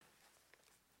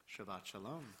Shabbat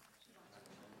Shalom.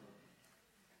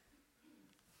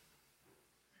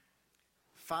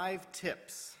 5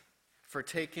 tips for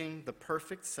taking the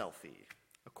perfect selfie,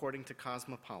 according to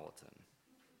Cosmopolitan.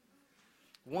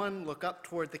 1, look up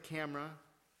toward the camera.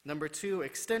 Number 2,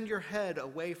 extend your head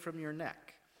away from your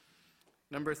neck.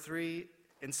 Number 3,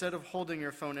 instead of holding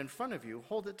your phone in front of you,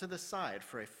 hold it to the side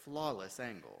for a flawless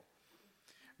angle.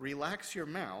 Relax your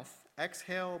mouth,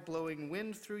 exhale, blowing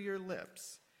wind through your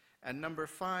lips. And number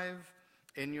 5,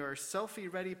 in your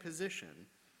selfie-ready position,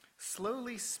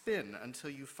 slowly spin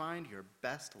until you find your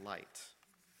best light.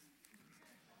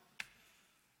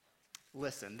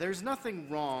 Listen, there's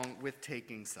nothing wrong with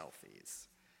taking selfies.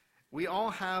 We all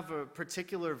have a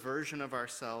particular version of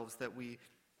ourselves that we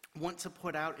want to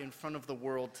put out in front of the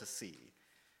world to see.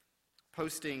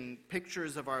 Posting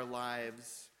pictures of our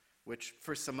lives, which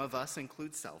for some of us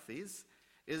include selfies,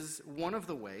 is one of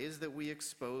the ways that we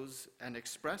expose and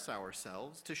express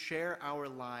ourselves to share our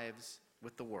lives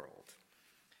with the world.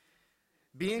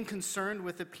 Being concerned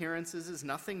with appearances is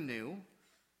nothing new.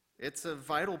 It's a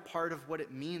vital part of what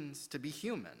it means to be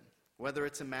human, whether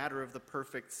it's a matter of the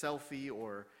perfect selfie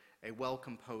or a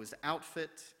well-composed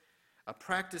outfit, a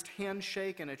practiced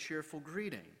handshake and a cheerful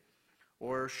greeting,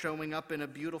 or showing up in a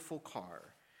beautiful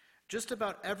car. Just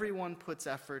about everyone puts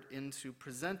effort into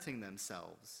presenting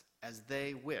themselves as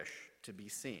they wish to be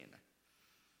seen.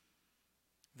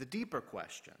 The deeper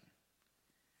question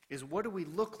is, what do we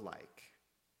look like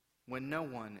when no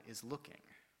one is looking?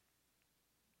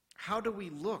 How do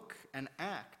we look and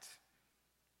act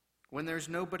when there's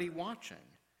nobody watching?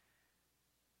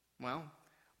 Well,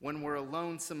 when we're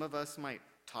alone, some of us might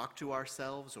talk to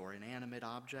ourselves or inanimate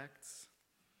objects.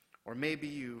 Or maybe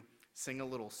you sing a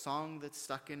little song that's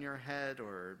stuck in your head,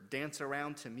 or dance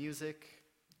around to music,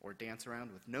 or dance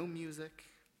around with no music.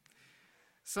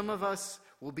 Some of us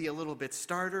will be a little bit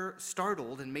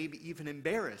startled and maybe even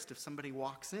embarrassed if somebody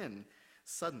walks in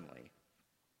suddenly.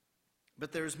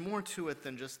 But there's more to it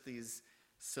than just these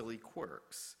silly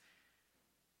quirks.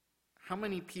 How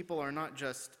many people are not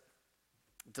just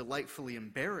delightfully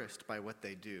embarrassed by what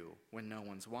they do when no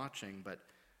one's watching, but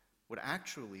would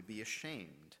actually be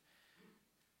ashamed?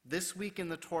 This week in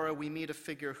the Torah, we meet a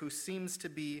figure who seems to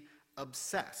be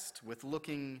obsessed with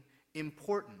looking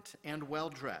important and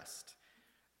well-dressed,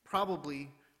 probably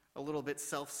a little bit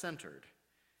self-centered.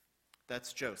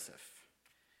 That's Joseph.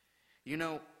 You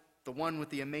know, the one with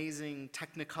the amazing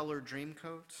Technicolor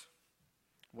Dreamcoat?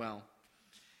 Well,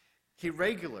 he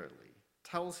regularly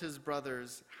tells his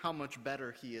brothers how much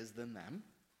better he is than them,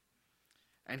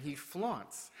 and he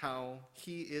flaunts how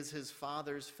he is his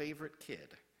father's favorite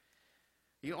kid.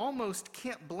 You almost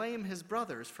can't blame his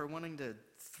brothers for wanting to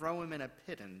throw him in a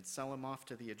pit and sell him off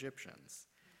to the Egyptians.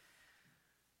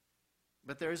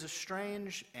 But there is a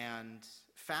strange and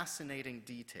fascinating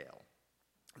detail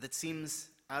that seems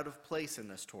out of place in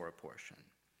this Torah portion.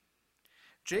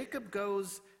 Jacob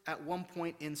goes at one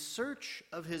point in search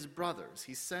of his brothers.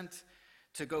 He's sent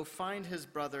to go find his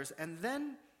brothers, and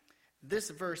then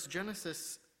this verse,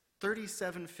 Genesis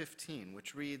 37:15,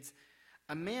 which reads,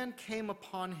 "A man came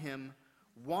upon him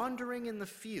wandering in the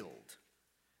field.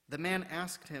 The man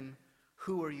asked him,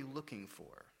 'Who are you looking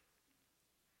for?'"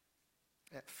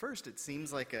 At first, it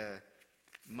seems like a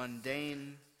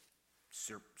mundane,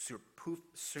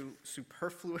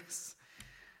 superfluous,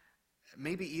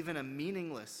 maybe even a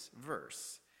meaningless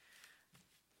verse.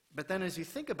 But then as you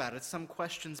think about it, some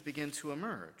questions begin to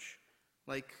emerge.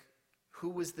 Like, who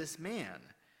was this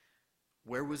man?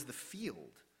 Where was the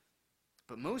field?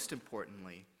 But most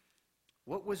importantly,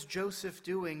 what was Joseph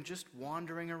doing just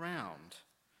wandering around?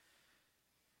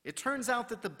 It turns out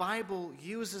that the Bible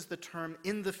uses the term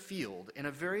 "in the field" in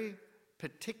a very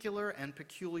particular and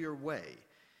peculiar way.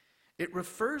 It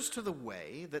refers to the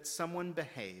way that someone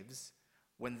behaves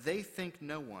when they think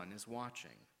no one is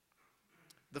watching.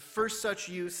 The first such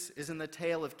use is in the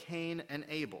tale of Cain and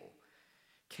Abel.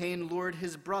 Cain lured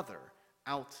his brother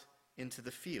out into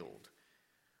the field,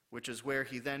 which is where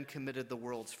he then committed the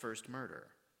world's first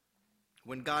murder.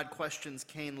 When God questions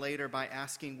Cain later by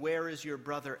asking, "Where is your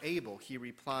brother Abel?" he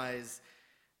replies,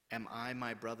 "Am I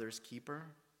my brother's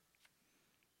keeper?"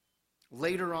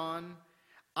 Later on,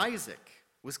 Isaac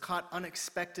was caught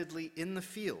unexpectedly in the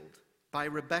field by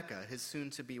Rebekah, his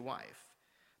soon-to-be wife.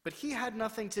 But he had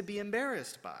nothing to be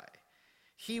embarrassed by.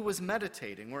 He was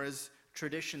meditating, or as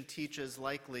tradition teaches,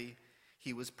 likely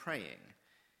he was praying.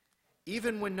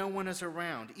 Even when no one is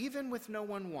around, even with no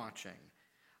one watching,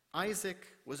 Isaac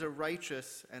was a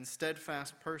righteous and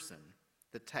steadfast person,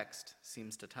 the text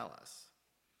seems to tell us.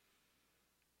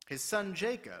 His son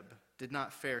Jacob did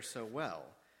not fare so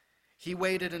well. He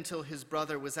waited until his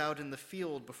brother was out in the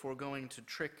field before going to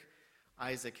trick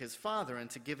Isaac, his father,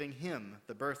 into giving him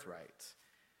the birthright.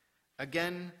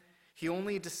 Again, he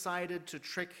only decided to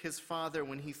trick his father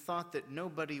when he thought that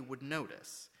nobody would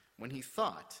notice, when he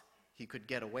thought he could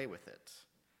get away with it.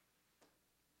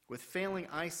 With failing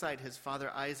eyesight, his father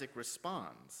Isaac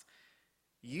responds,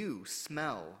 "You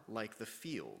smell like the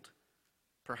field,"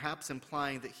 perhaps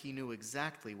implying that he knew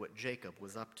exactly what Jacob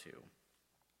was up to.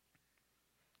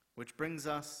 Which brings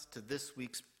us to this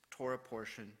week's Torah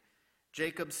portion,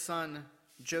 Jacob's son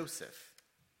Joseph,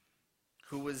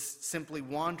 who was simply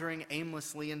wandering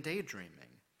aimlessly and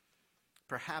daydreaming.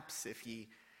 Perhaps if he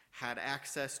had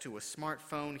access to a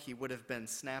smartphone, he would have been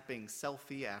snapping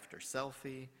selfie after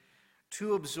selfie,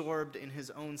 too absorbed in his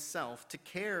own self to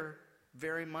care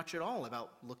very much at all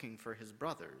about looking for his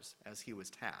brothers as he was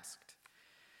tasked.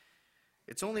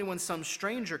 It's only when some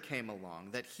stranger came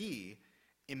along that he,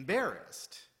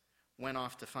 embarrassed, went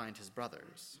off to find his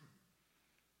brothers.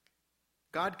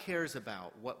 God cares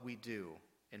about what we do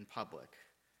in public,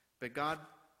 but God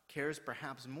cares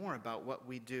perhaps more about what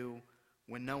we do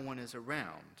when no one is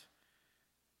around.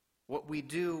 What we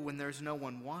do when there's no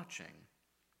one watching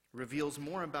reveals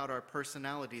more about our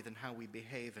personality than how we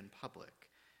behave in public.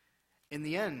 In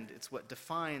the end, it's what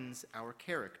defines our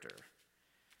character.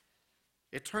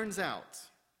 It turns out,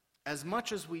 as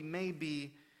much as we may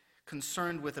be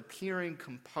concerned with appearing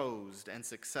composed and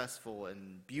successful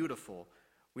and beautiful,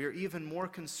 we are even more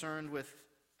concerned with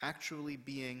actually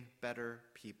being better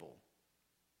people.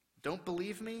 Don't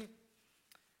believe me?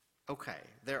 Okay,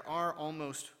 there are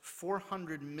almost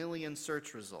 400 million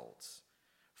search results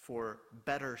for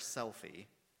better selfie,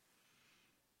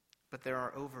 but there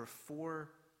are over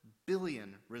 4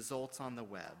 billion results on the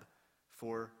web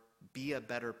for be a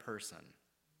better person.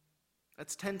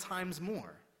 That's 10 times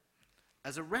more.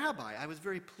 As a rabbi, I was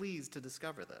very pleased to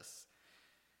discover this.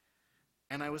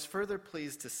 And I was further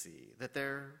pleased to see that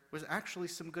there was actually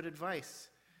some good advice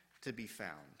to be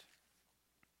found.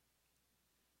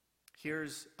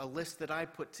 Here's a list that I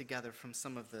put together from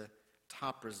some of the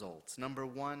top results. Number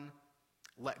 1,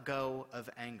 let go of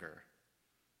anger.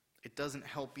 It doesn't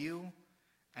help you,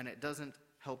 and it doesn't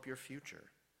help your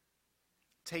future.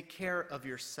 Take care of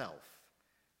yourself.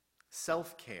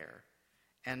 Self-care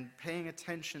and paying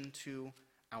attention to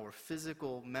our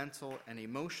physical, mental, and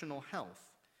emotional health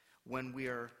when we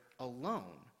are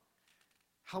alone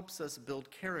helps us build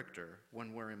character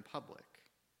when we're in public.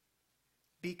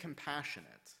 Be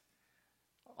compassionate,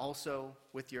 also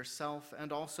with yourself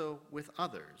and also with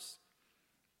others.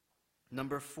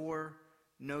 Number 4,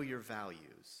 know your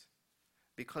values,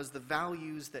 because the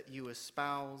values that you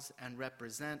espouse and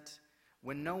represent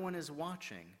when no one is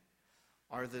watching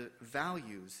are the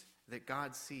values that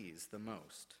God sees the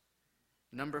most.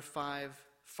 Number 5,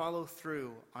 follow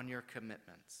through on your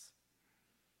commitments.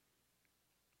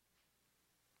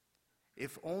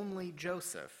 If only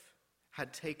Joseph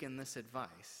had taken this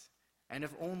advice, and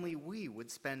if only we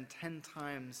would spend 10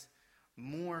 times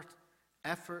more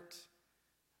effort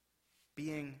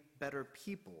being better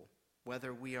people,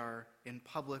 whether we are in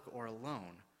public or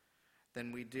alone,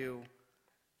 than we do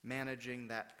managing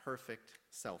that perfect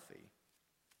selfie.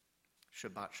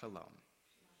 Shabbat Shalom.